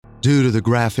Due to the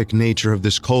graphic nature of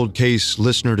this cold case,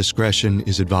 listener discretion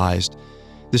is advised.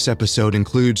 This episode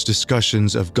includes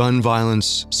discussions of gun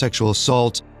violence, sexual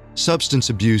assault,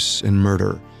 substance abuse, and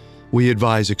murder. We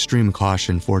advise extreme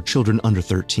caution for children under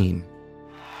 13.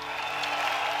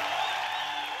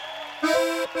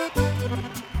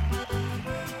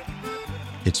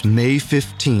 It's May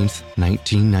 15th,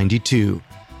 1992.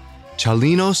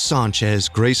 Chalino Sanchez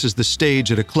graces the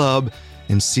stage at a club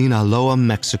in Sinaloa,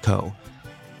 Mexico.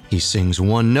 He sings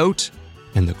one note,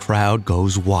 and the crowd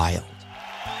goes wild.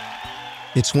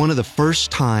 It's one of the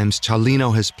first times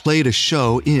Chalino has played a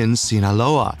show in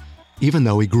Sinaloa, even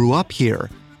though he grew up here.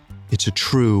 It's a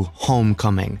true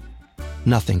homecoming.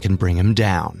 Nothing can bring him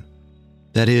down.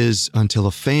 That is, until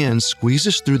a fan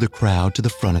squeezes through the crowd to the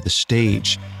front of the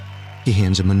stage. He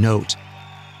hands him a note.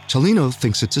 Chalino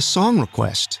thinks it's a song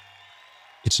request.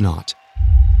 It's not.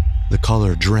 The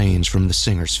color drains from the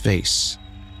singer's face.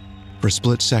 For a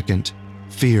split second,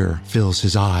 fear fills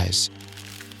his eyes.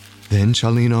 Then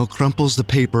Chalino crumples the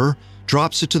paper,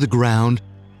 drops it to the ground,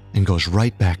 and goes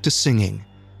right back to singing.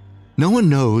 No one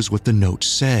knows what the note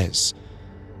says,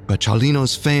 but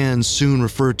Chalino's fans soon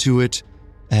refer to it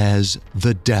as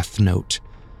the Death Note,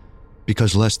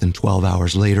 because less than 12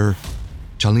 hours later,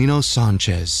 Chalino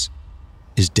Sanchez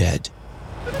is dead.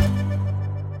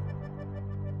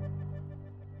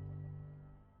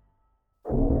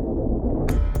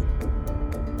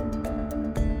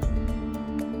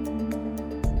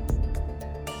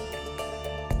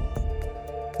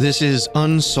 This is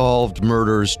Unsolved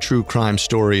Murders True Crime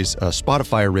Stories, a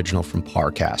Spotify original from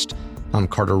Parcast. I'm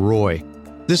Carter Roy.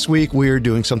 This week, we're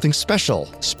doing something special,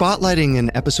 spotlighting an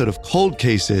episode of Cold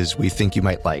Cases we think you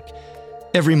might like.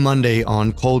 Every Monday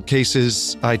on Cold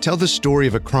Cases, I tell the story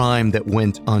of a crime that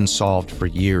went unsolved for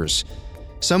years.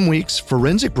 Some weeks,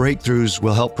 forensic breakthroughs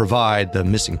will help provide the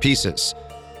missing pieces.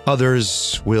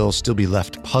 Others will still be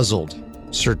left puzzled,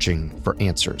 searching for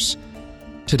answers.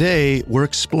 Today, we're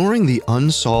exploring the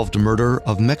unsolved murder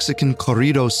of Mexican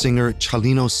corrido singer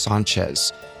Chalino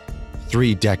Sanchez.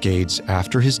 3 decades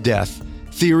after his death,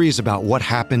 theories about what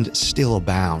happened still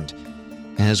abound.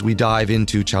 As we dive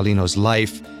into Chalino's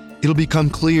life, it'll become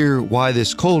clear why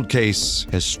this cold case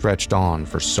has stretched on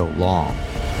for so long.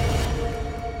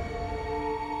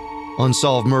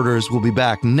 Unsolved Murders will be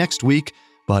back next week,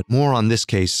 but more on this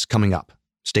case coming up.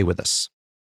 Stay with us.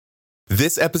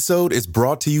 This episode is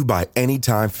brought to you by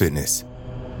Anytime Fitness.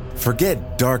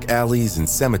 Forget dark alleys and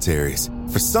cemeteries.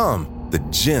 For some, the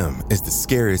gym is the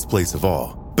scariest place of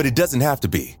all, but it doesn't have to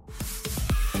be.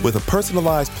 With a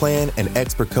personalized plan and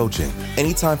expert coaching,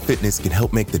 Anytime Fitness can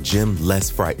help make the gym less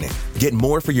frightening. Get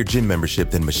more for your gym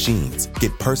membership than machines.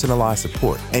 Get personalized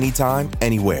support anytime,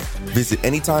 anywhere. Visit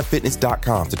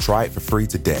AnytimeFitness.com to try it for free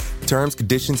today. Terms,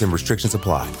 conditions, and restrictions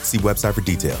apply. See website for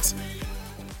details.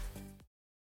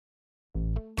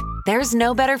 There's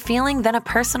no better feeling than a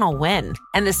personal win,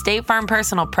 and the State Farm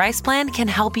Personal Price Plan can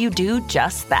help you do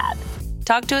just that.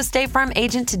 Talk to a State Farm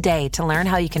agent today to learn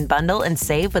how you can bundle and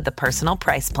save with the Personal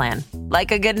Price Plan.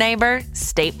 Like a good neighbor,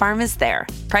 State Farm is there.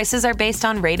 Prices are based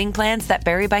on rating plans that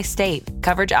vary by state.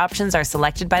 Coverage options are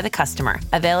selected by the customer.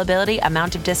 Availability,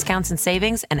 amount of discounts and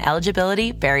savings, and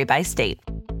eligibility vary by state.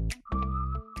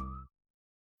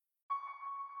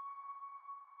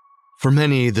 For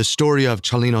many, the story of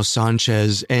Chalino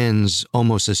Sanchez ends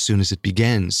almost as soon as it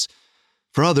begins.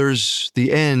 For others,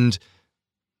 the end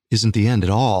isn't the end at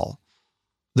all.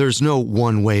 There's no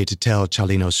one way to tell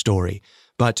Chalino's story,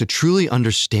 but to truly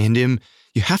understand him,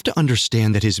 you have to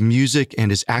understand that his music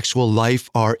and his actual life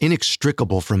are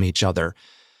inextricable from each other.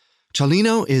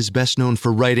 Chalino is best known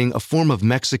for writing a form of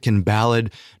Mexican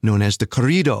ballad known as the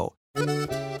corrido.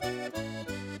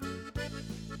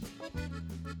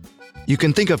 You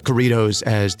can think of corridos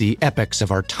as the epics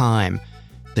of our time.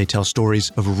 They tell stories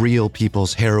of real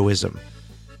people's heroism.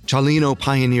 Chalino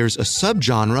pioneers a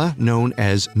subgenre known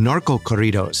as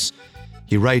narco-corridos.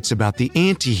 He writes about the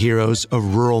anti-heroes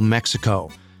of rural Mexico,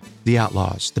 the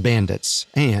outlaws, the bandits,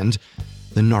 and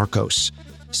the narcos,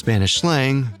 Spanish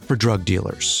slang for drug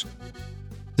dealers.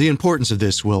 The importance of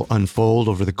this will unfold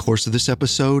over the course of this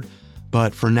episode,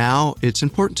 but for now, it's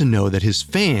important to know that his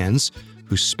fans,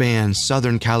 who span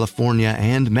Southern California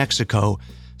and Mexico,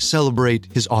 celebrate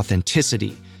his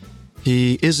authenticity.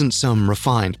 He isn't some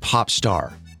refined pop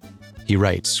star. He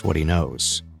writes what he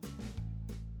knows.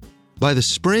 By the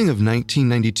spring of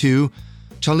 1992,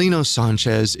 Chalino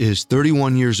Sanchez is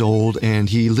 31 years old and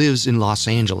he lives in Los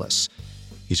Angeles.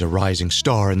 He's a rising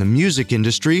star in the music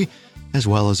industry, as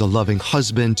well as a loving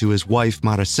husband to his wife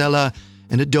Maricela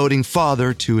and a doting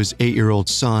father to his 8-year-old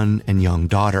son and young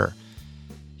daughter.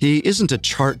 He isn't a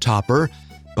chart topper,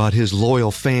 but his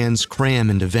loyal fans cram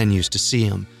into venues to see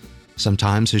him.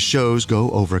 Sometimes his shows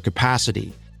go over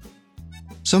capacity.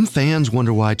 Some fans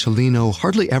wonder why Chalino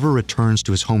hardly ever returns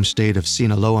to his home state of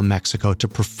Sinaloa, Mexico to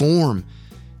perform.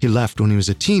 He left when he was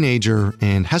a teenager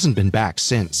and hasn't been back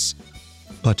since.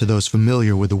 But to those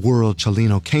familiar with the world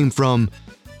Chalino came from,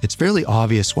 it's fairly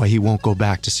obvious why he won't go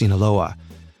back to Sinaloa.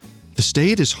 The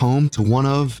state is home to one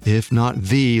of, if not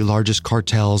the largest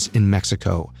cartels in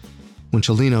Mexico. When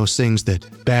Chalino sings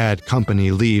that bad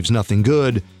company leaves nothing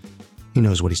good, he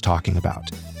knows what he's talking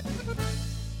about.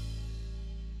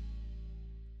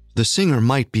 The singer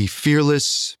might be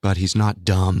fearless, but he's not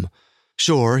dumb.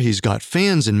 Sure, he's got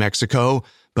fans in Mexico,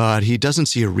 but he doesn't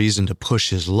see a reason to push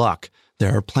his luck.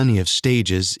 There are plenty of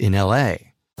stages in LA.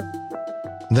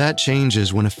 That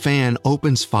changes when a fan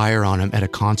opens fire on him at a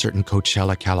concert in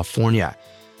Coachella, California.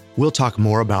 We'll talk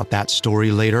more about that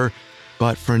story later,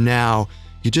 but for now,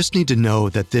 you just need to know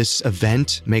that this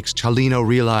event makes Chalino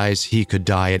realize he could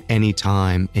die at any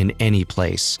time, in any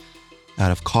place. Out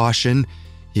of caution,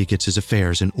 he gets his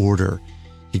affairs in order.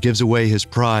 He gives away his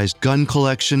prized gun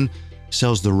collection,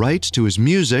 sells the rights to his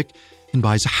music, and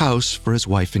buys a house for his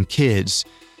wife and kids.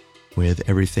 With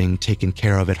everything taken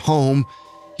care of at home,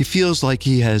 he feels like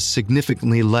he has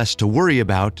significantly less to worry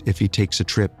about if he takes a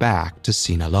trip back to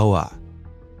Sinaloa.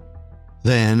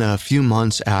 Then, a few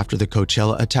months after the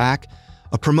Coachella attack,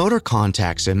 a promoter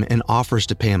contacts him and offers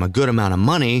to pay him a good amount of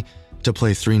money to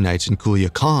play 3 nights in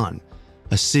Culiacan,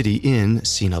 a city in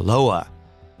Sinaloa.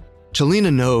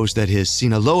 Chalino knows that his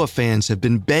Sinaloa fans have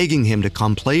been begging him to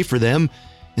come play for them,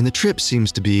 and the trip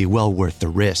seems to be well worth the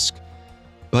risk.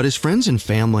 But his friends and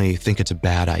family think it's a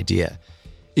bad idea.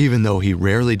 Even though he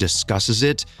rarely discusses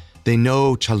it, they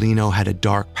know Chalino had a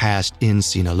dark past in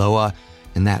Sinaloa,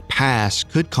 and that past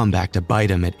could come back to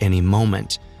bite him at any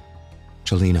moment.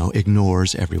 Chalino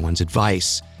ignores everyone's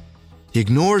advice. He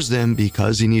ignores them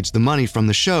because he needs the money from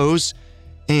the shows,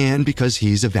 and because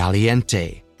he's a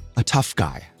valiente, a tough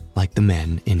guy, like the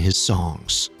men in his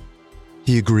songs.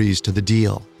 He agrees to the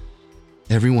deal.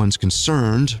 Everyone's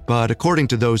concerned, but according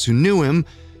to those who knew him,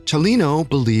 Chalino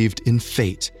believed in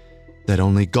fate, that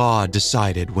only God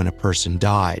decided when a person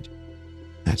died.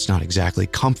 That's not exactly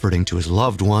comforting to his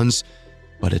loved ones,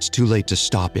 but it's too late to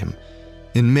stop him.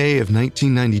 In May of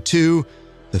 1992,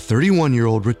 the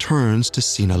 31-year-old returns to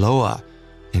Sinaloa,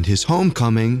 and his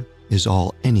homecoming is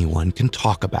all anyone can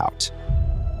talk about.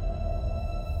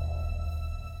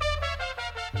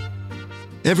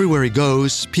 Everywhere he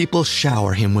goes, people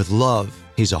shower him with love.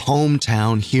 He's a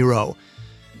hometown hero.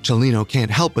 Chalino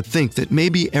can't help but think that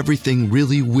maybe everything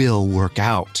really will work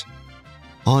out.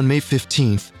 On May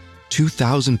 15th,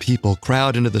 2,000 people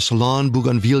crowd into the Salon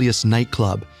Bougainvilleas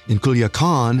nightclub in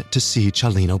Culiacan to see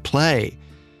Chalino play.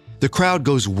 The crowd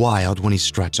goes wild when he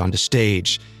struts onto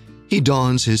stage. He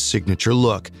dons his signature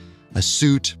look, a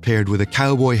suit paired with a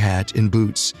cowboy hat and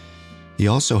boots. He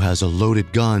also has a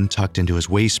loaded gun tucked into his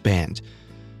waistband.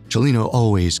 Chalino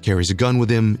always carries a gun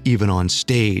with him, even on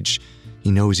stage.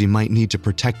 He knows he might need to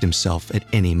protect himself at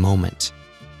any moment.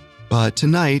 But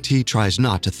tonight, he tries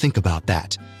not to think about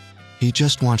that. He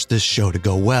just wants this show to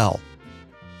go well.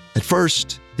 At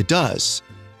first, it does,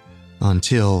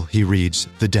 until he reads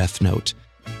the death note.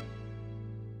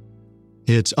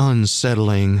 It's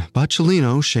unsettling, but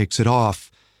Chalino shakes it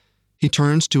off. He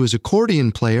turns to his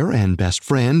accordion player and best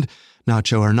friend,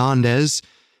 Nacho Hernandez,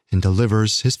 and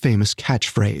delivers his famous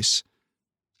catchphrase,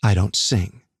 "I don't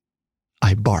sing,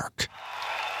 I bark."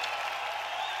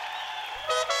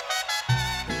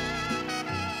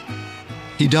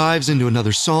 He dives into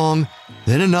another song,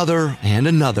 then another and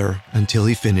another until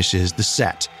he finishes the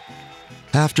set.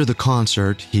 After the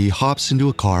concert, he hops into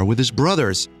a car with his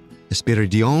brothers,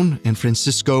 Espiridion and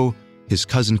Francisco, his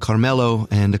cousin Carmelo,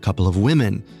 and a couple of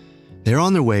women. They're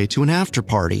on their way to an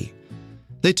after-party.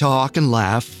 They talk and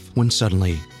laugh when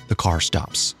suddenly the car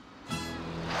stops.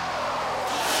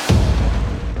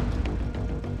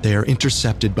 They are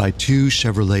intercepted by 2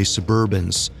 Chevrolet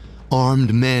Suburbans.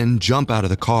 Armed men jump out of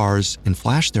the cars and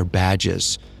flash their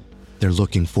badges. They're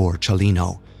looking for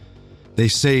Chalino. They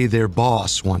say their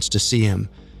boss wants to see him.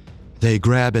 They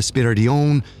grab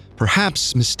Espiridion,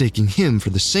 perhaps mistaking him for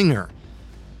the singer.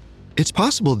 It's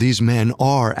possible these men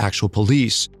are actual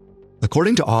police.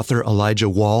 According to author Elijah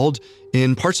Wald,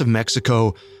 in parts of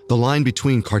Mexico, the line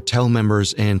between cartel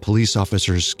members and police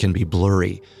officers can be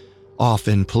blurry.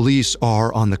 Often, police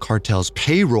are on the cartel's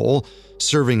payroll,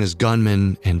 serving as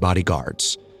gunmen and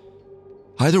bodyguards.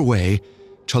 Either way,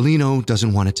 Chalino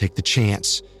doesn't want to take the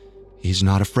chance. He's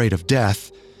not afraid of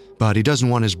death, but he doesn't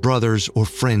want his brothers or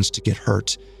friends to get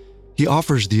hurt. He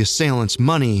offers the assailants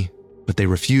money, but they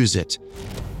refuse it.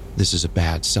 This is a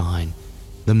bad sign.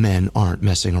 The men aren't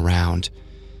messing around.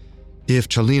 If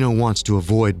Chalino wants to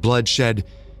avoid bloodshed,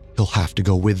 he'll have to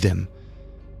go with them.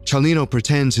 Chalino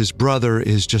pretends his brother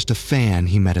is just a fan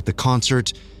he met at the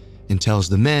concert and tells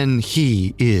the men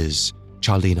he is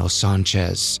Chalino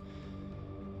Sanchez.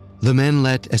 The men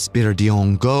let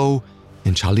Espiridion go,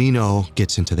 and Chalino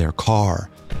gets into their car.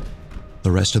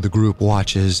 The rest of the group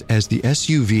watches as the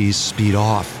SUVs speed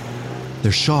off.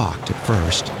 They're shocked at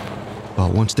first,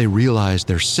 but once they realize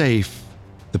they're safe,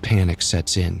 the panic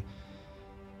sets in.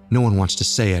 No one wants to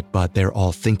say it, but they're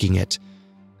all thinking it.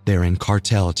 They're in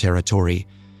cartel territory.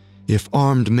 If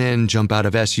armed men jump out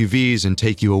of SUVs and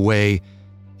take you away,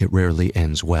 it rarely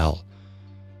ends well.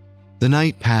 The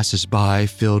night passes by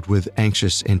filled with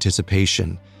anxious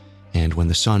anticipation, and when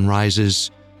the sun rises,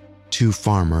 two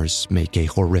farmers make a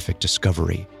horrific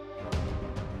discovery.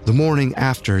 The morning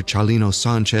after Chalino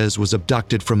Sanchez was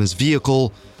abducted from his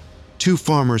vehicle, two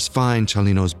farmers find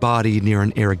Chalino's body near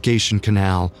an irrigation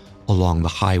canal along the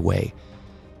highway.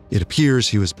 It appears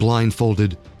he was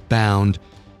blindfolded, bound,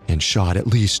 and shot at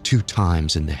least 2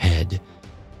 times in the head.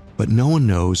 But no one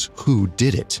knows who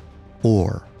did it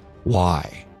or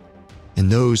why.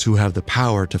 And those who have the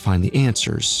power to find the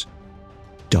answers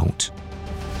don't.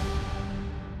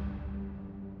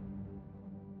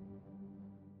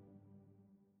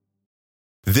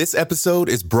 This episode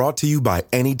is brought to you by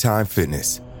Anytime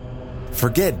Fitness.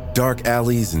 Forget dark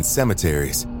alleys and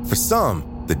cemeteries. For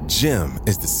some, the gym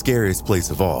is the scariest place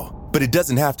of all. But it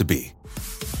doesn't have to be.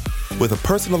 With a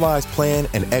personalized plan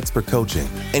and expert coaching,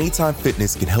 Anytime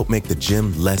Fitness can help make the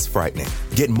gym less frightening.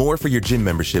 Get more for your gym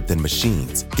membership than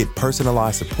machines. Get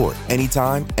personalized support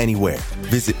anytime, anywhere.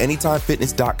 Visit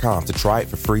AnytimeFitness.com to try it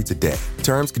for free today.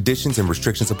 Terms, conditions, and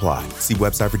restrictions apply. See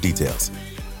website for details.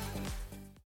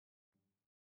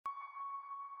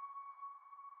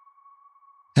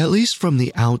 At least from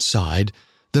the outside,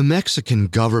 the Mexican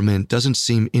government doesn't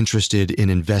seem interested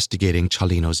in investigating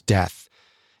Chalino's death.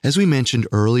 As we mentioned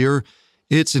earlier,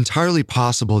 it's entirely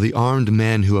possible the armed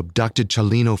men who abducted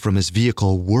Chalino from his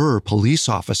vehicle were police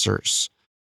officers.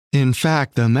 In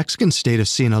fact, the Mexican state of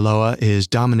Sinaloa is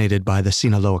dominated by the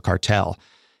Sinaloa cartel,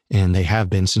 and they have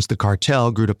been since the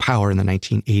cartel grew to power in the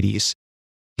 1980s.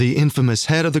 The infamous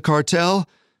head of the cartel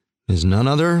is none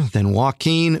other than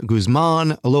Joaquin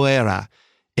Guzman Loera,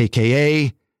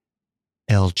 a.k.a.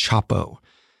 El Chapo.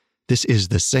 This is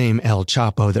the same El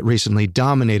Chapo that recently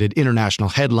dominated international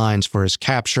headlines for his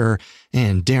capture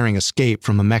and daring escape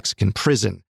from a Mexican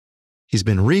prison. He's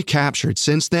been recaptured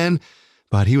since then,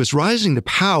 but he was rising to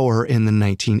power in the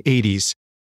 1980s.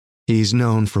 He's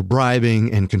known for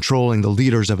bribing and controlling the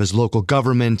leaders of his local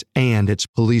government and its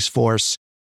police force.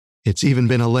 It's even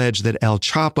been alleged that El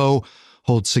Chapo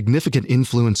holds significant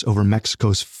influence over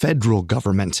Mexico's federal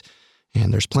government,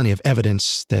 and there's plenty of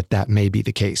evidence that that may be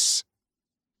the case.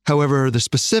 However, the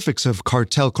specifics of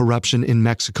cartel corruption in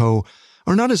Mexico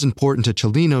are not as important to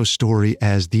Chalino's story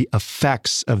as the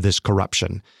effects of this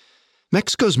corruption.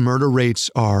 Mexico's murder rates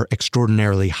are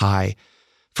extraordinarily high.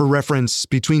 For reference,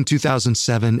 between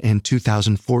 2007 and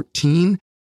 2014,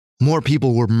 more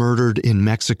people were murdered in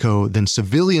Mexico than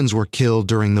civilians were killed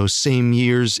during those same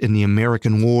years in the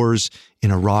American wars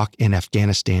in Iraq and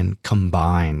Afghanistan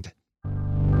combined.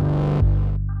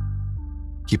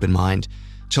 Keep in mind,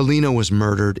 Chalino was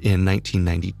murdered in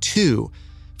 1992,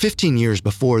 15 years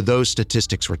before those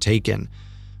statistics were taken.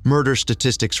 Murder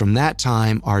statistics from that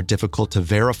time are difficult to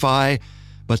verify,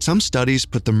 but some studies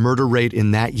put the murder rate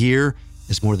in that year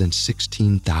as more than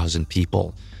 16,000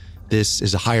 people. This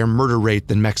is a higher murder rate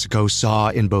than Mexico saw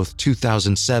in both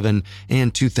 2007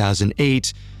 and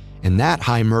 2008, and that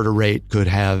high murder rate could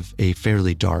have a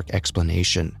fairly dark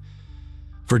explanation.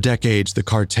 For decades, the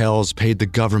cartels paid the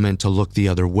government to look the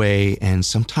other way and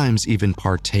sometimes even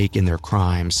partake in their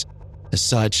crimes. As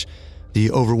such,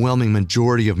 the overwhelming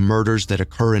majority of murders that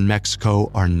occur in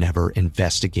Mexico are never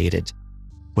investigated,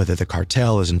 whether the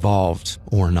cartel is involved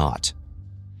or not.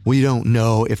 We don't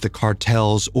know if the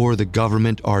cartels or the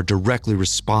government are directly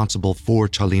responsible for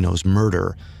Chalino's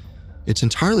murder. It's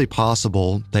entirely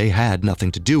possible they had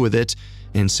nothing to do with it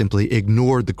and simply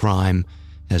ignored the crime,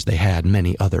 as they had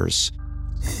many others.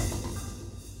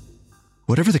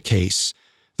 Whatever the case,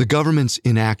 the government's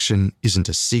inaction isn't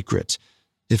a secret.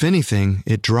 If anything,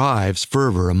 it drives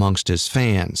fervor amongst his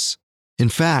fans. In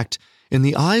fact, in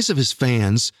the eyes of his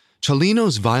fans,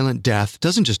 Chalino's violent death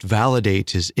doesn't just validate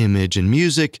his image and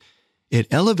music, it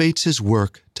elevates his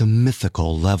work to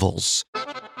mythical levels.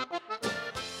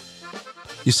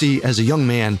 You see, as a young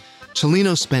man,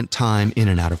 Chalino spent time in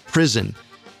and out of prison.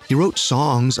 He wrote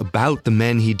songs about the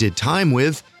men he did time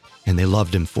with, and they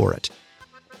loved him for it.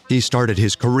 He started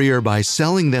his career by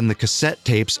selling them the cassette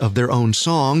tapes of their own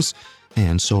songs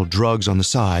and sold drugs on the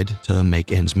side to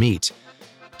make ends meet.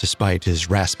 Despite his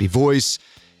raspy voice,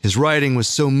 his writing was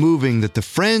so moving that the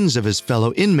friends of his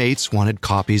fellow inmates wanted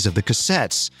copies of the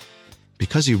cassettes.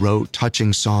 Because he wrote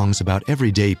touching songs about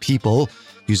everyday people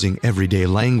using everyday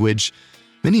language,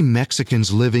 many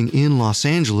Mexicans living in Los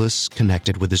Angeles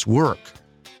connected with his work.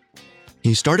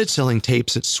 He started selling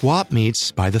tapes at swap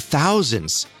meets by the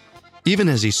thousands. Even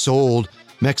as he sold,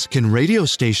 Mexican radio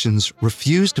stations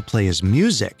refused to play his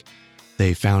music.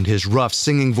 They found his rough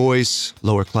singing voice,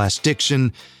 lower-class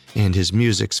diction, and his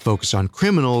music's focus on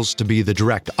criminals to be the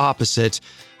direct opposite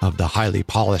of the highly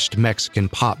polished Mexican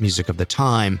pop music of the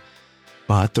time.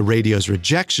 But the radio's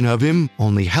rejection of him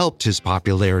only helped his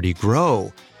popularity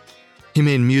grow. He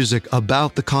made music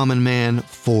about the common man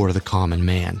for the common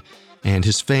man, and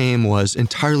his fame was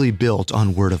entirely built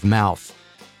on word of mouth.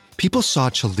 People saw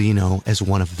Chalino as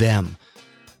one of them,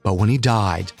 but when he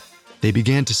died, they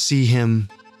began to see him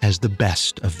as the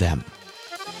best of them.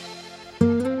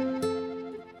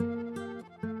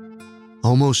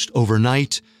 Almost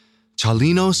overnight,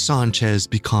 Chalino Sanchez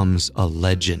becomes a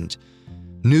legend.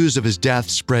 News of his death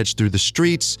spreads through the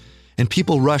streets, and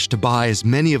people rush to buy as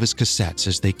many of his cassettes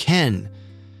as they can.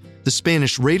 The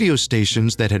Spanish radio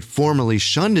stations that had formerly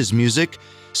shunned his music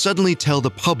suddenly tell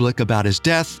the public about his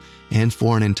death, and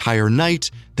for an entire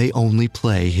night, they only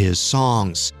play his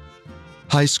songs.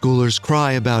 High schoolers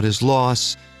cry about his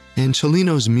loss, and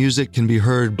Chalino's music can be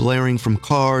heard blaring from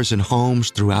cars and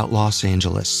homes throughout Los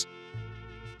Angeles.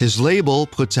 His label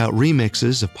puts out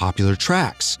remixes of popular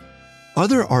tracks.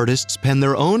 Other artists pen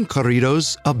their own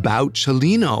corridos about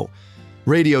Chalino.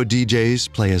 Radio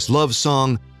DJs play his love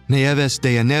song, Nieves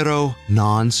de Enero,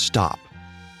 non-stop.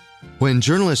 When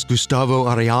journalist Gustavo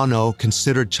Arellano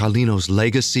considered Chalino's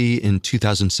legacy in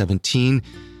 2017,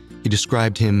 he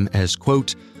described him as,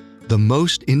 quote, the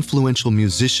most influential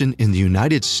musician in the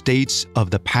United States of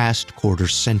the past quarter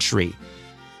century.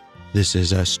 This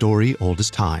is a story old as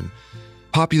time.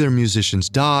 Popular musicians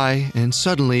die, and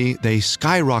suddenly they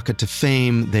skyrocket to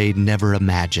fame they'd never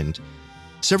imagined.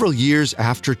 Several years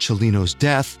after Chalino's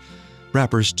death,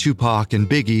 rappers Tupac and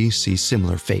Biggie see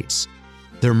similar fates.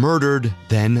 They're murdered,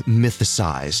 then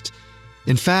mythicized.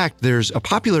 In fact, there's a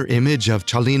popular image of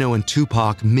Chalino and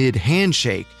Tupac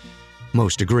mid-handshake.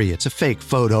 Most agree it's a fake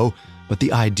photo, but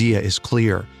the idea is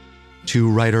clear. Two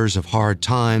writers of hard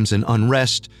times and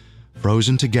unrest,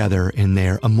 frozen together in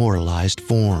their immortalized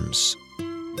forms.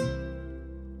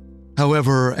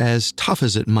 However, as tough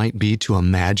as it might be to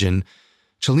imagine,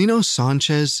 Chalino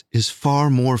Sanchez is far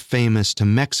more famous to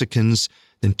Mexicans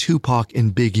than Tupac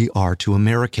and Biggie are to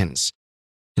Americans.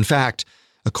 In fact,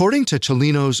 according to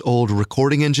Chalino's old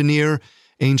recording engineer,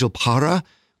 Angel Parra,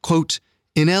 quote,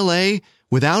 in LA,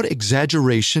 without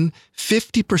exaggeration,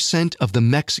 50% of the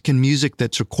Mexican music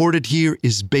that's recorded here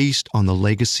is based on the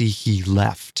legacy he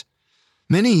left.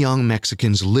 Many young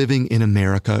Mexicans living in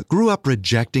America grew up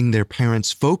rejecting their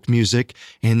parents' folk music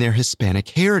and their Hispanic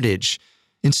heritage.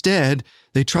 Instead,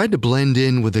 they tried to blend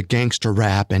in with the gangster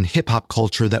rap and hip-hop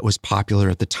culture that was popular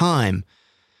at the time.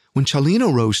 When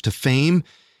Chalino rose to fame,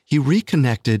 he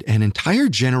reconnected an entire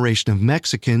generation of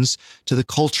Mexicans to the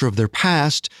culture of their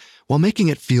past while making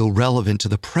it feel relevant to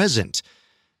the present.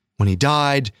 When he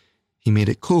died, he made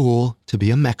it cool to be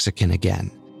a Mexican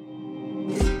again.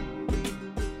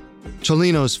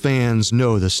 Chalino's fans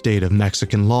know the state of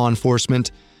Mexican law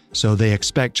enforcement, so they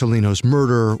expect Chalino's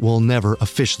murder will never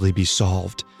officially be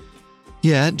solved.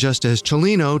 Yet, just as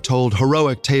Chalino told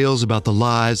heroic tales about the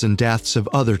lives and deaths of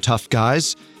other tough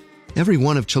guys, every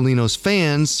one of Chalino's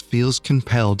fans feels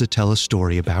compelled to tell a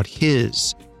story about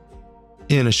his.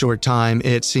 In a short time,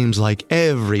 it seems like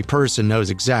every person knows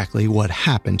exactly what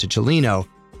happened to Chalino,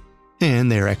 and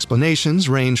their explanations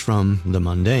range from the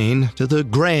mundane to the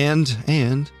grand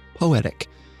and poetic.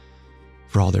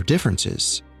 For all their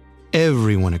differences,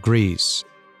 everyone agrees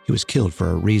he was killed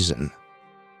for a reason.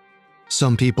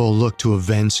 Some people look to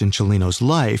events in Chalino's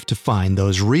life to find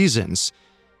those reasons,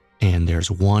 and there's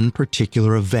one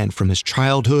particular event from his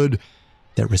childhood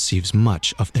that receives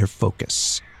much of their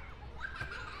focus.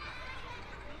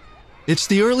 It's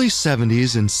the early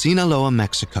 70s in Sinaloa,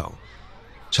 Mexico.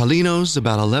 Chalino's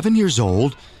about 11 years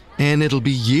old, and it'll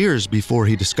be years before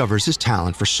he discovers his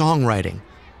talent for songwriting.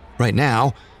 Right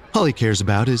now, all he cares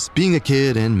about is being a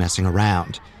kid and messing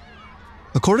around.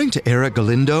 According to Eric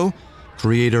Galindo,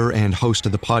 creator and host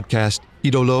of the podcast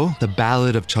Idolo, the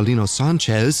Ballad of Chalino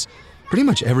Sanchez, pretty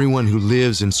much everyone who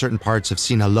lives in certain parts of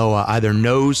Sinaloa either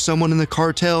knows someone in the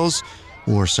cartels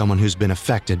or someone who's been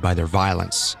affected by their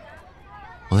violence.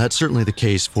 Well, that's certainly the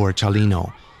case for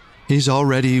Chalino. He's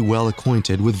already well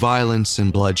acquainted with violence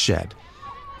and bloodshed.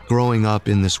 Growing up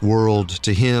in this world,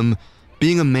 to him,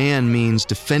 being a man means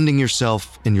defending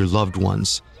yourself and your loved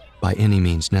ones by any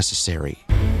means necessary.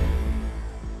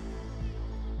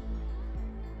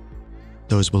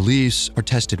 Those beliefs are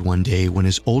tested one day when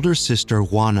his older sister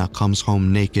Juana comes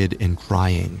home naked and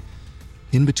crying.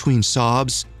 In between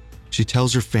sobs, she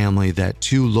tells her family that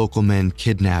 2 local men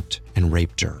kidnapped and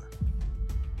raped her.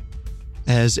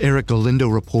 As Eric Galindo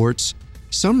reports,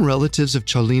 some relatives of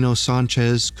Chalino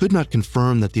Sanchez could not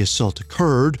confirm that the assault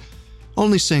occurred,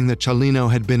 only saying that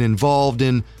Chalino had been involved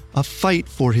in a fight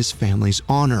for his family's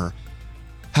honor.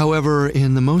 However,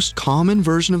 in the most common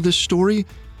version of this story,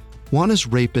 Juana's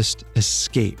rapist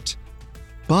escaped,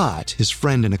 but his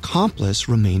friend and accomplice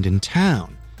remained in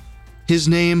town. His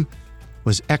name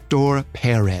was Hector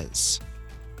Perez.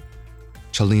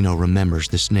 Chalino remembers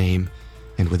this name,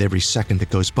 and with every second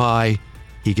that goes by,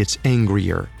 he gets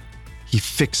angrier. He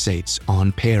fixates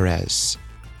on Perez.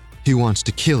 He wants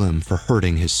to kill him for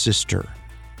hurting his sister.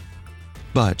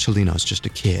 But Chalino's just a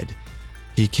kid.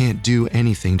 He can't do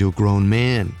anything to a grown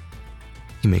man.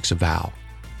 He makes a vow.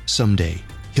 Someday,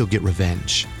 he'll get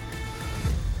revenge.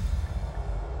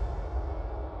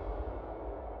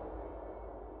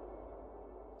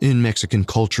 In Mexican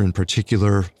culture in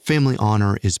particular, family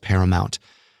honor is paramount.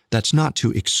 That's not to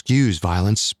excuse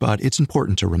violence, but it's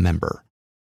important to remember.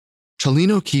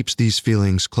 Chalino keeps these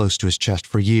feelings close to his chest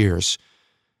for years.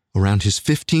 Around his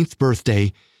 15th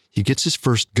birthday, he gets his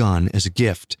first gun as a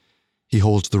gift. He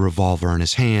holds the revolver in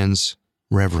his hands,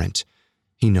 reverent.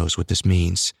 He knows what this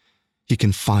means. He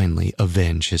can finally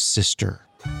avenge his sister.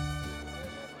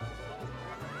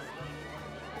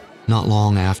 Not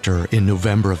long after, in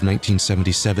November of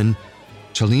 1977,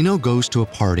 Chalino goes to a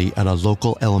party at a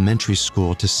local elementary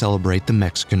school to celebrate the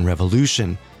Mexican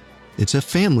Revolution. It's a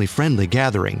family-friendly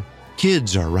gathering.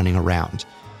 Kids are running around.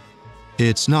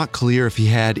 It's not clear if he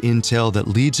had intel that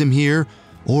leads him here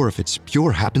or if it's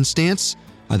pure happenstance.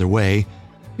 Either way,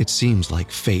 it seems like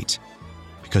fate.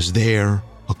 Because there,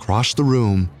 across the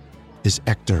room, is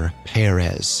Hector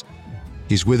Perez.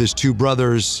 He's with his 2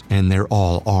 brothers, and they're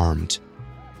all armed.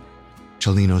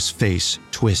 Chalino's face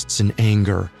twists in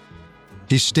anger.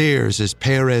 He stares as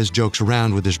Perez jokes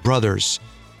around with his brothers.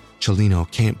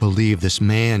 Chalino can't believe this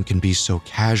man can be so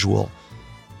casual.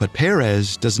 But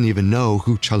Perez doesn't even know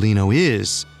who Chalino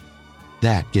is.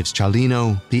 That gives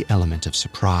Chalino the element of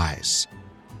surprise.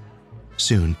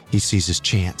 Soon, he sees his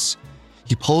chance.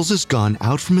 He pulls his gun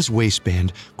out from his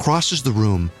waistband, crosses the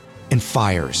room, and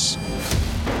fires.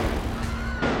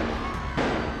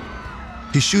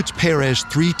 He shoots Perez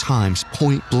 3 times,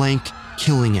 point blank,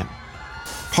 killing him.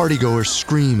 Partygoers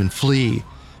scream and flee.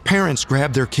 Parents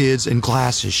grab their kids and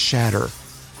glasses shatter.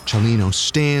 Chalino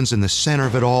stands in the center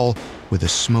of it all with a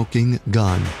smoking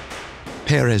gun.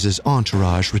 Perez's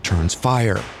entourage returns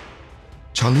fire.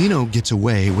 Chalino gets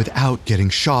away without getting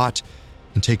shot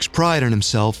and takes pride in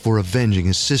himself for avenging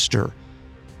his sister.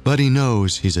 But he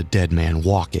knows he's a dead man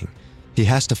walking. He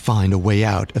has to find a way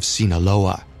out of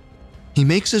Sinaloa. He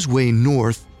makes his way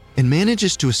north and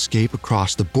manages to escape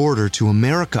across the border to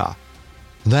America.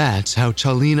 That's how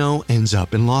Chalino ends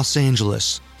up in Los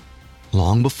Angeles,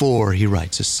 long before he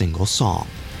writes a single song.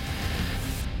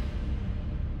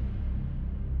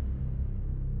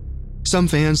 Some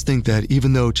fans think that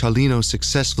even though Chalino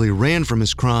successfully ran from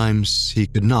his crimes, he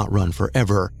could not run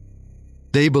forever.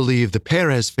 They believe the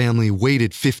Perez family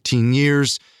waited 15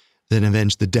 years, then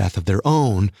avenged the death of their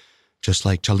own, just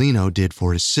like Chalino did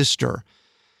for his sister.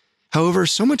 However,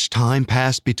 so much time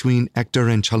passed between Hector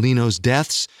and Chalino's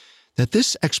deaths that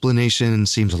this explanation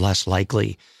seems less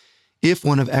likely. If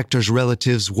one of Hector's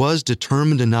relatives was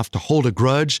determined enough to hold a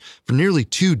grudge for nearly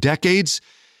 2 decades,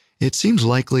 it seems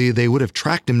likely they would have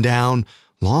tracked him down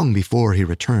long before he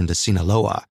returned to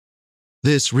Sinaloa.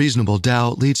 This reasonable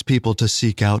doubt leads people to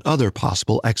seek out other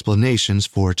possible explanations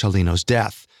for Chalino's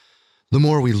death. The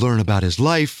more we learn about his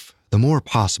life, the more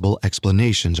possible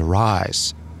explanations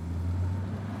arise.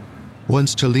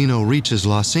 Once Chalino reaches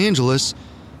Los Angeles,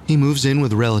 he moves in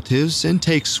with relatives and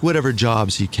takes whatever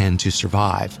jobs he can to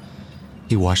survive.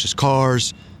 He washes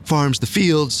cars, farms the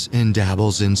fields, and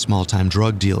dabbles in small-time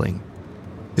drug dealing.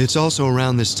 It's also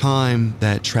around this time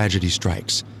that tragedy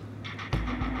strikes.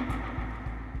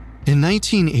 In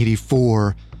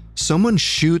 1984, someone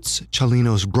shoots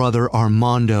Chalino's brother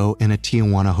Armando in a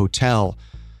Tijuana hotel.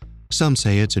 Some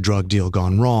say it's a drug deal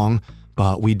gone wrong,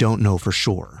 but we don't know for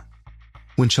sure.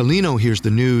 When Chalino hears the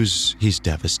news, he's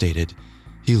devastated.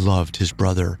 He loved his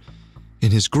brother.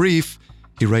 In his grief,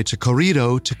 he writes a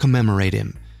corrido to commemorate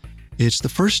him. It's the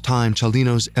first time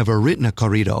Chalino's ever written a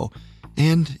corrido,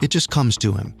 and it just comes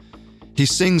to him. He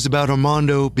sings about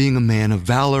Armando being a man of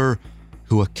valor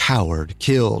who a coward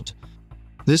killed.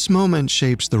 This moment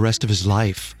shapes the rest of his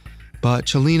life, but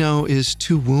Chalino is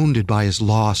too wounded by his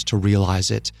loss to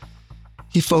realize it.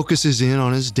 He focuses in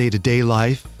on his day-to-day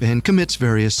life and commits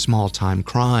various small-time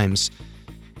crimes.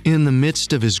 In the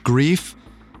midst of his grief,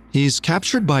 he's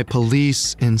captured by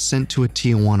police and sent to a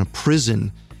Tijuana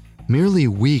prison merely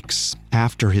weeks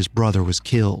after his brother was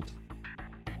killed.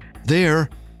 There,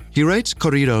 he writes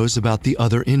corridos about the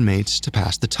other inmates to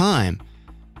pass the time.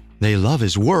 They love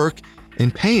his work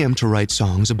and pay him to write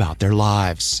songs about their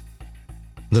lives.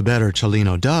 The better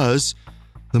Chalino does,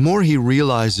 the more he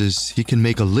realizes he can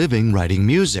make a living writing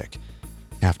music.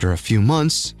 After a few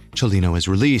months, Chalino is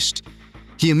released.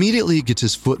 He immediately gets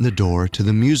his foot in the door to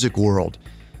the music world.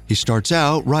 He starts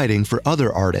out writing for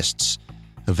other artists.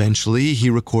 Eventually, he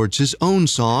records his own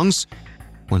songs.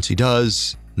 Once he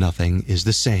does, nothing is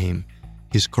the same.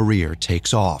 His career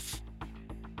takes off.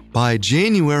 By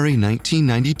January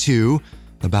 1992,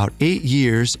 about 8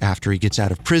 years after he gets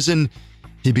out of prison,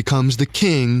 he becomes the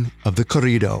king of the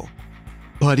corrido.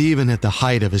 But even at the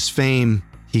height of his fame,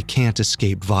 he can't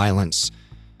escape violence.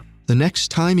 The next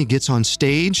time he gets on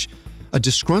stage, a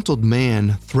disgruntled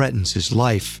man threatens his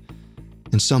life,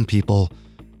 and some people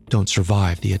don't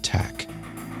survive the attack.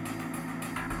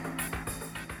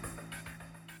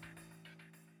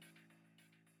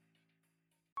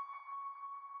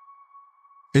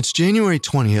 It's January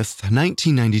 20th,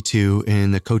 1992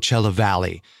 in the Coachella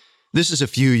Valley. This is a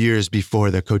few years before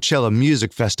the Coachella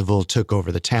Music Festival took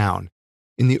over the town.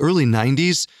 In the early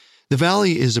 90s, the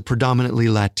valley is a predominantly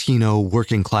Latino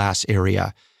working-class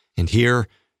area, and here,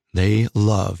 they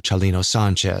love Chalino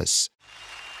Sanchez.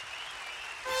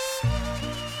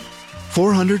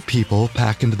 400 people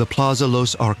pack into the Plaza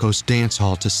Los Arcos dance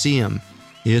hall to see him.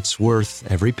 It's worth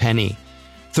every penny.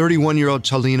 31-year-old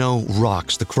Chalino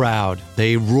rocks the crowd.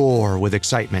 They roar with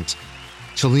excitement.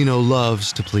 Chalino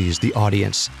loves to please the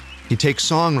audience. He takes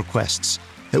song requests.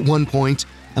 At one point,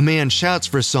 a man shouts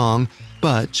for a song,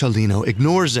 but Chalino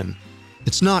ignores him.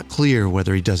 It's not clear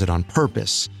whether he does it on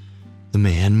purpose. The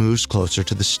man moves closer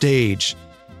to the stage.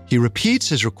 He repeats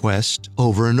his request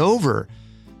over and over.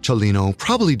 Chalino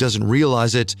probably doesn't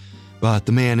realize it, but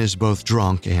the man is both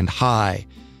drunk and high.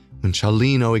 When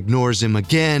Chalino ignores him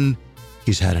again,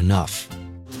 he's had enough.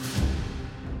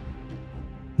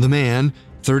 The man,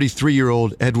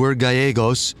 33-year-old Edward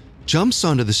Gallegos, jumps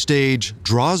onto the stage,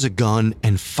 draws a gun,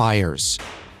 and fires.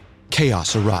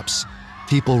 Chaos erupts.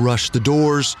 People rush the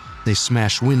doors. They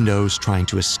smash windows trying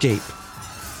to escape.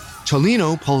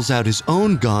 Chalino pulls out his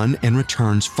own gun and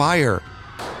returns fire.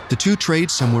 The two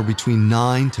trade somewhere between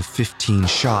 9 to 15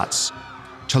 shots.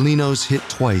 Chalino's hit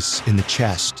twice in the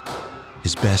chest.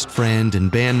 His best friend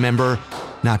and band member,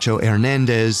 Nacho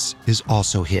Hernandez, is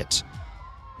also hit.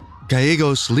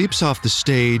 Gallegos leaps off the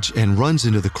stage and runs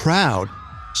into the crowd.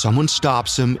 Someone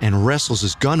stops him and wrestles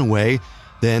his gun away.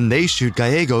 Then they shoot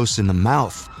Gallegos in the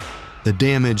mouth. The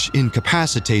damage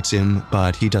incapacitates him,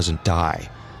 but he doesn't die.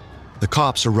 The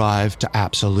cops arrive to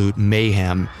absolute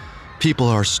mayhem. People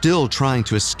are still trying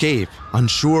to escape,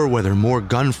 unsure whether more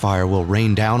gunfire will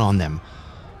rain down on them.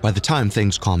 By the time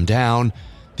things calm down,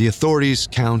 the authorities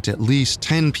count at least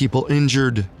 10 people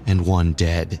injured and 1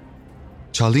 dead.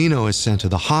 Chalino is sent to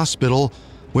the hospital,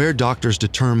 where doctors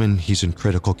determine he's in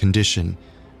critical condition.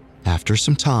 After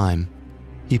some time,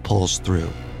 he pulls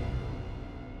through.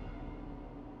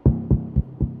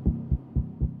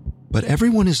 But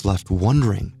everyone is left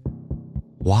wondering,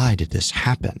 why did this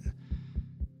happen?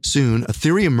 Soon, a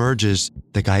theory emerges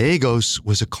that Gallegos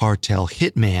was a cartel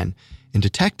hitman, and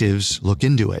detectives look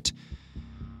into it.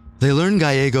 They learn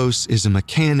Gallegos is a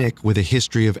mechanic with a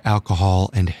history of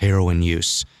alcohol and heroin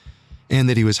use, and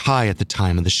that he was high at the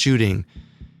time of the shooting.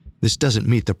 This doesn't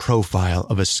meet the profile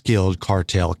of a skilled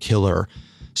cartel killer,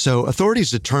 so authorities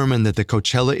determine that the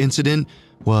Coachella incident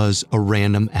was a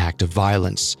random act of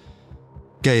violence.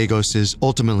 Gallegos is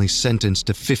ultimately sentenced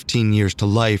to 15 years to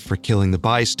life for killing the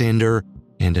bystander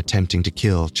and attempting to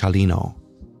kill Chalino.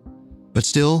 But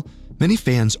still, many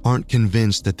fans aren't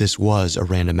convinced that this was a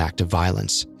random act of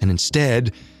violence, and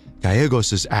instead,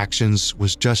 Gallegos' actions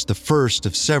was just the first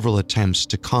of several attempts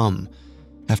to come.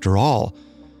 After all,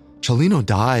 Chalino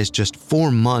dies just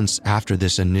 4 months after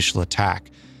this initial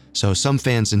attack, so some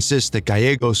fans insist that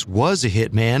Gallegos was a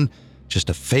hitman,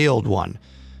 just a failed one,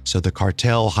 so the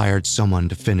cartel hired someone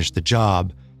to finish the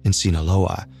job in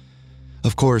Sinaloa.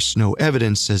 Of course, no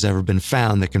evidence has ever been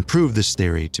found that can prove this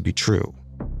theory to be true.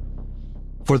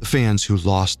 For the fans who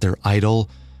lost their idol,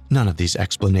 none of these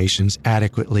explanations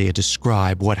adequately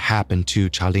describe what happened to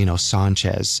Chalino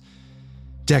Sanchez.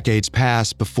 Decades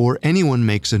pass before anyone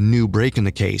makes a new break in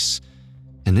the case.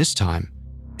 and this time,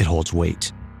 it holds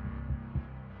weight.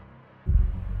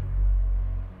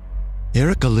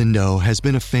 Eric Galindo has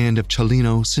been a fan of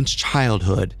Chalino since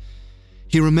childhood.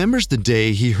 He remembers the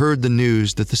day he heard the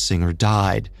news that the singer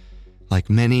died. Like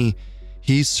many,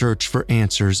 he's searched for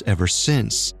answers ever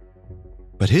since.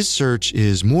 But his search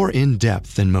is more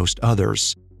in-depth than most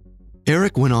others.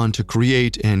 Eric went on to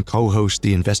create and co-host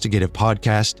the investigative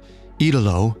podcast,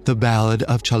 Idolo, the Ballad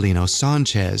of Chalino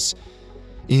Sanchez.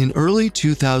 In early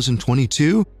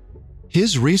 2022,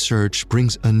 his research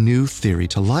brings a new theory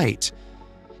to light.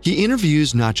 He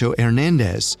interviews Nacho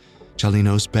Hernandez,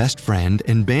 Chalino's best friend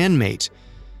and bandmate.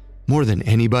 More than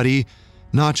anybody,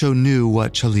 Nacho knew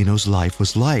what Chalino's life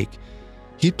was like.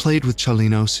 He'd played with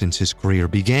Chalino since his career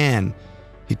began.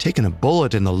 He'd taken a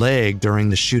bullet in the leg during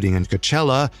the shooting in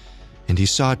Coachella, and he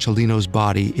saw Chalino's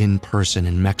body in person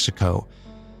in Mexico.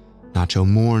 Nacho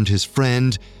mourned his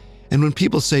friend, and when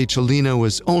people say Chalino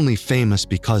was only famous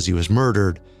because he was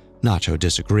murdered, Nacho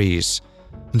disagrees.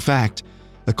 In fact,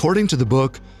 according to the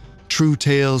book True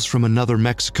Tales from Another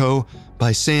Mexico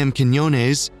by Sam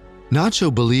Quinones,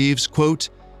 Nacho believes, quote,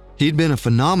 he'd been a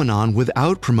phenomenon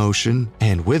without promotion,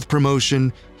 and with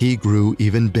promotion, he grew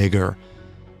even bigger.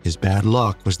 His bad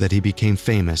luck was that he became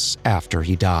famous after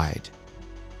he died.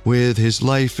 With his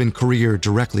life and career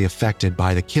directly affected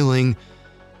by the killing,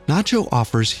 Nacho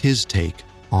offers his take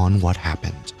on what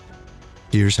happened.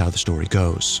 Here's how the story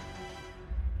goes.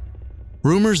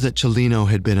 Rumors that Chalino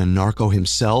had been a narco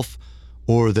himself,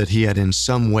 or that he had in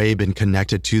some way been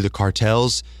connected to the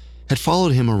cartels, had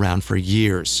followed him around for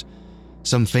years.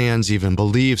 Some fans even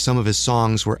believe some of his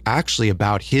songs were actually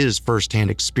about his first-hand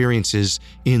experiences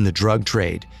in the drug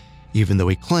trade, even though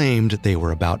he claimed they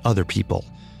were about other people.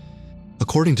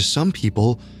 According to some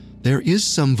people, there is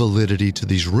some validity to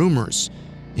these rumors,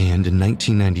 and in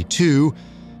 1992,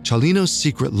 Chalino's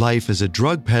secret life as a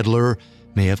drug peddler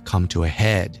may have come to a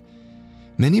head.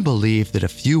 Many believe that a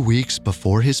few weeks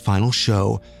before his final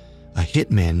show, a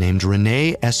hitman named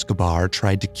Rene Escobar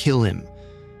tried to kill him.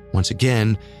 Once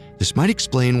again, this might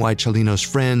explain why Chalino's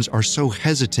friends are so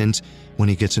hesitant when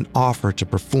he gets an offer to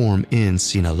perform in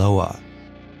Sinaloa.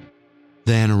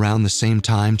 Then, around the same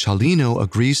time Chalino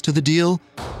agrees to the deal,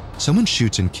 someone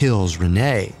shoots and kills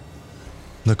Rene.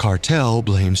 The cartel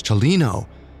blames Chalino.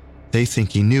 They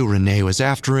think he knew Rene was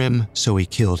after him, so he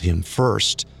killed him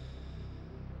first.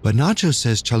 But Nacho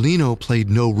says Chalino played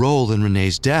no role in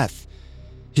Rene's death.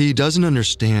 He doesn't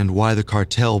understand why the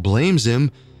cartel blames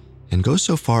him, and goes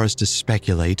so far as to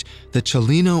speculate that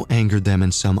Chalino angered them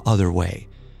in some other way.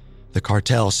 The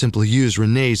cartel simply used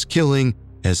Rene's killing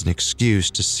as an excuse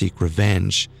to seek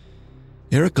revenge.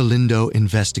 Eric Galindo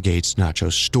investigates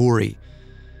Nacho's story.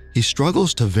 He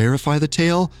struggles to verify the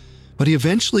tale, but he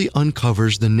eventually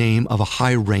uncovers the name of a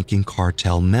high-ranking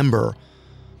cartel member,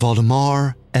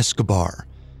 Valdemar Escobar.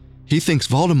 He thinks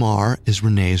Valdemar is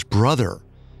Rene's brother.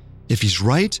 If he's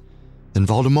right, then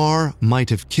Valdemar might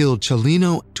have killed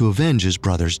Chalino to avenge his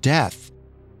brother's death.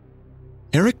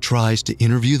 Eric tries to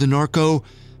interview the narco,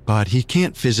 but he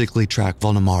can't physically track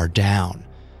Valdemar down.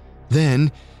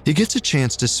 Then, he gets a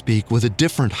chance to speak with a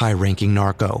different high-ranking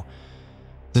narco.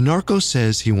 The narco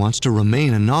says he wants to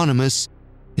remain anonymous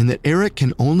and that Eric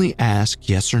can only ask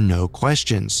yes or no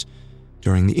questions.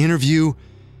 During the interview,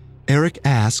 Eric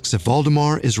asks if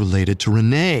Valdemar is related to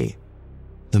Rene.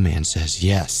 The man says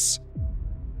yes.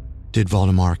 Did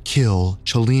Valdemar kill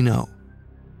Chalino?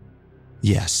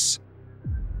 Yes.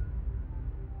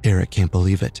 Eric can't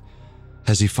believe it.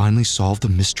 Has he finally solved the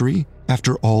mystery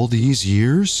after all these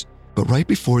years? But right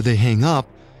before they hang up,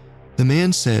 the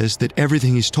man says that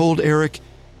everything he's told Eric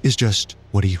is just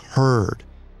what he heard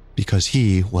because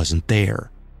he wasn't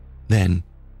there. Then,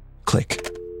 click.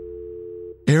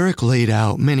 Eric laid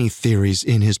out many theories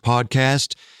in his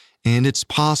podcast, and it's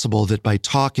possible that by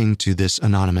talking to this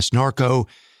anonymous narco,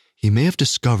 he may have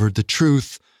discovered the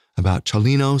truth about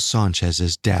Chalino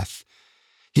Sanchez's death.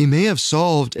 He may have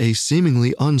solved a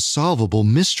seemingly unsolvable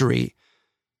mystery.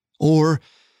 Or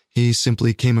he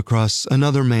simply came across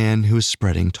another man who is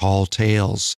spreading tall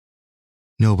tales.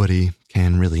 Nobody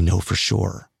can really know for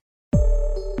sure.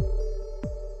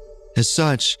 As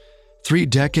such, 3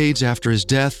 decades after his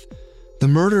death, the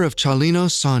murder of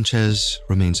Chalino Sanchez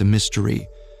remains a mystery.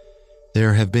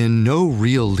 There have been no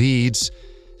real leads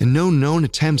and no known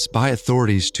attempts by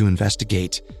authorities to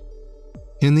investigate.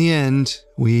 In the end,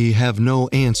 we have no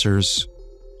answers,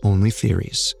 only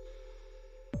theories.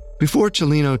 Before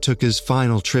Chalino took his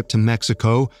final trip to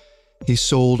Mexico, he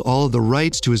sold all of the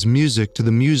rights to his music to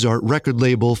the Musart record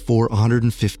label for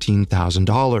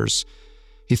 $115,000.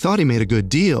 He thought he made a good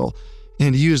deal,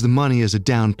 and he used the money as a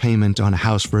down payment on a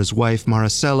house for his wife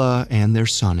Maricela and their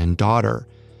son and daughter.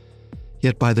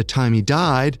 Yet by the time he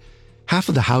died, half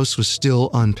of the house was still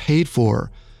unpaid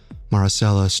for.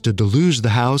 Maricela stood to lose the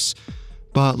house,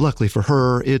 but luckily for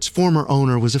her, its former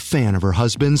owner was a fan of her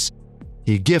husband's.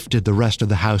 He gifted the rest of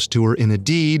the house to her in a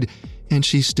deed, and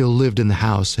she still lived in the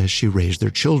house as she raised their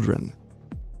children.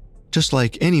 Just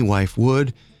like any wife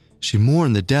would, she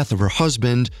mourned the death of her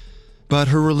husband, but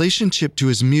her relationship to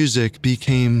his music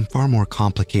became far more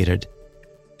complicated.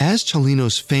 As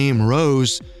Chalino's fame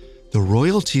rose, the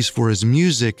royalties for his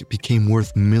music became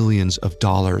worth millions of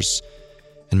dollars,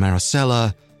 and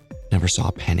Maricela never saw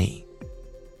a penny.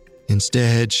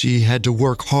 Instead, she had to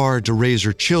work hard to raise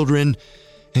her children,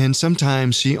 and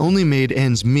sometimes she only made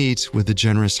ends meet with the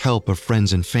generous help of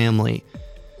friends and family.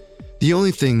 The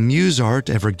only thing MuseArt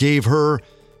ever gave her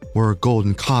were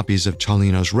golden copies of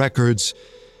Chalino's records,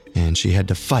 and she had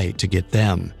to fight to get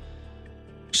them.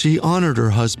 She honored her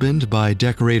husband by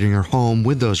decorating her home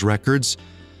with those records,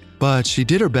 but she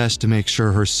did her best to make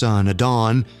sure her son,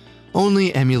 Adon,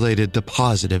 only emulated the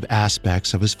positive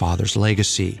aspects of his father's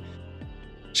legacy.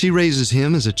 She raises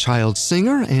him as a child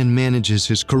singer and manages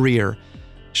his career.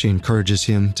 She encourages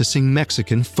him to sing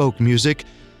Mexican folk music,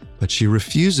 but she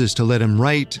refuses to let him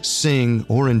write, sing,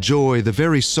 or enjoy the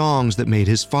very songs that made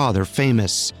his father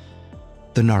famous,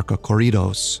 the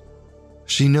narco-corridos.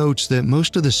 She notes that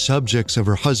most of the subjects of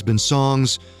her husband's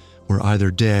songs were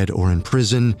either dead or in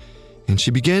prison, and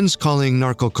she begins calling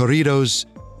narco-corridos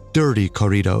dirty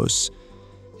corridos.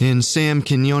 In Sam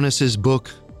Quinones's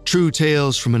book, True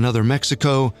Tales from Another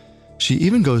Mexico, she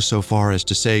even goes so far as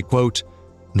to say, quote,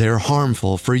 "They're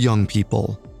harmful for young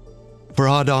people." For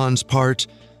Adon's part,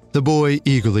 the boy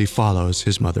eagerly follows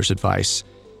his mother's advice.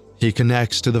 He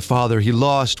connects to the father he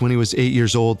lost when he was 8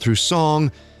 years old through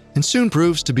song, and soon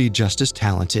proves to be just as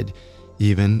talented,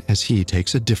 even as he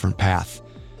takes a different path.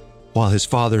 While his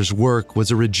father's work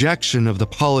was a rejection of the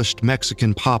polished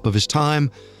Mexican pop of his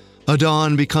time,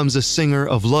 Adon becomes a singer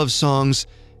of love songs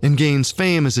and gains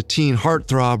fame as a teen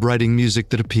heartthrob writing music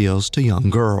that appeals to young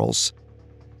girls.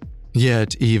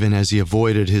 Yet, even as he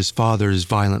avoided his father's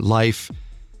violent life,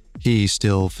 he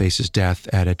still faces death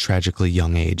at a tragically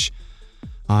young age.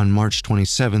 On March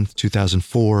 27,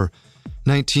 2004,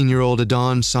 19-year-old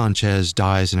Adon Sanchez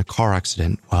dies in a car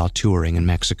accident while touring in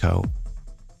Mexico.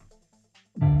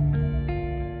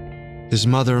 His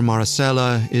mother,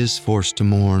 Maricela, is forced to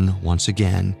mourn once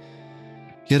again.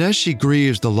 Yet as she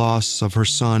grieves the loss of her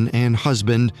son and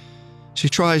husband, she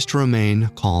tries to remain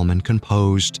calm and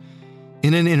composed.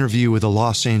 In an interview with the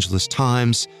Los Angeles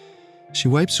Times, she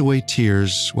wipes away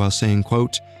tears while saying,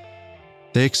 quote,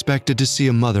 "They expected to see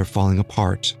a mother falling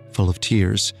apart, full of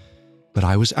tears, but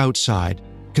I was outside,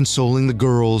 consoling the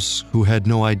girls who had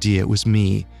no idea it was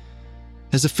me.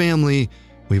 As a family,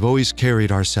 we've always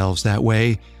carried ourselves that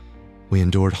way. We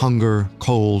endured hunger,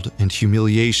 cold, and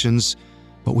humiliations,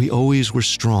 but we always were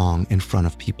strong in front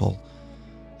of people.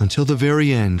 Until the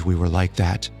very end, we were like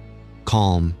that,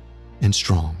 calm and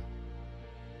strong."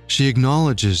 She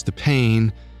acknowledges the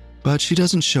pain, but she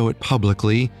doesn't show it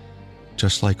publicly.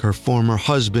 Just like her former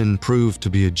husband proved to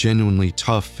be a genuinely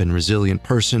tough and resilient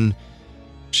person,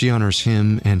 she honors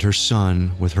him and her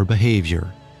son with her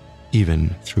behavior,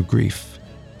 even through grief.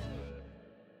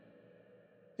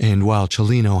 And while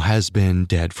Chalino has been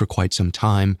dead for quite some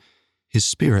time, his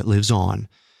spirit lives on.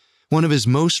 One of his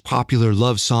most popular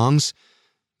love songs,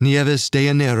 Nieves de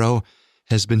Enero,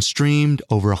 has been streamed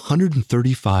over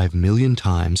 135 million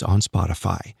times on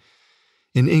Spotify.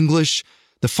 In English,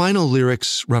 the final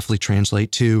lyrics roughly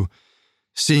translate to,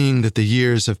 "Seeing that the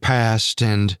years have passed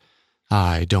and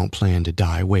I don't plan to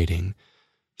die waiting.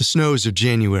 The snows of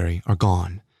January are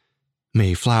gone.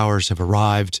 May flowers have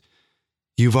arrived.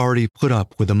 You've already put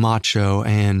up with a macho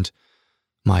and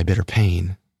my bitter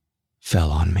pain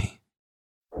fell on me."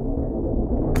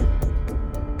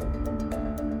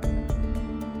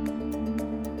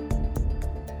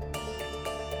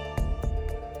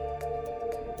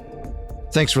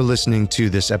 Thanks for listening to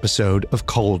this episode of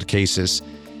Cold Cases.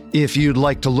 If you'd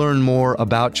like to learn more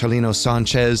about Chalino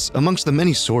Sanchez, amongst the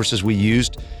many sources we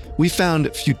used, we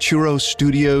found Futuro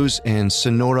Studios and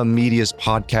Sonora Media's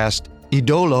podcast,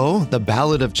 Idolo, The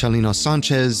Ballad of Chalino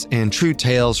Sanchez, and True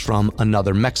Tales from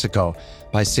Another Mexico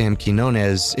by Sam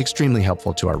Quinones, extremely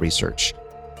helpful to our research.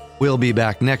 We'll be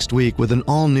back next week with an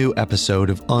all-new episode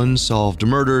of Unsolved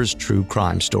Murders True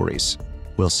Crime Stories.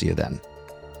 We'll see you then.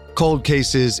 Cold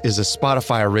Cases is a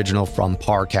Spotify original from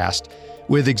Parcast,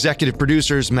 with executive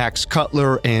producers Max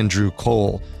Cutler and Drew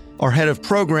Cole. Our head of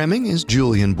programming is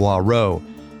Julian Boireau.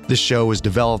 The show is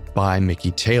developed by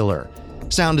Mickey Taylor.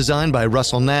 Sound design by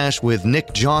Russell Nash with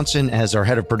Nick Johnson as our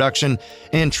head of production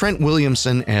and Trent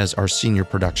Williamson as our senior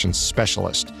production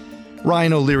specialist.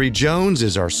 Ryan O'Leary-Jones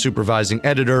is our supervising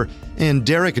editor, and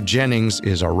Derek Jennings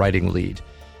is our writing lead.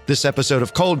 This episode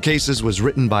of Cold Cases was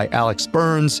written by Alex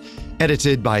Burns,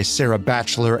 edited by Sarah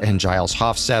Batchelor and Giles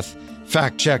Hofseth,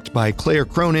 fact-checked by Claire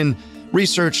Cronin,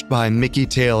 researched by Mickey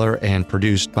Taylor, and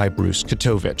produced by Bruce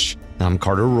Katovich. I'm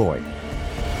Carter Roy.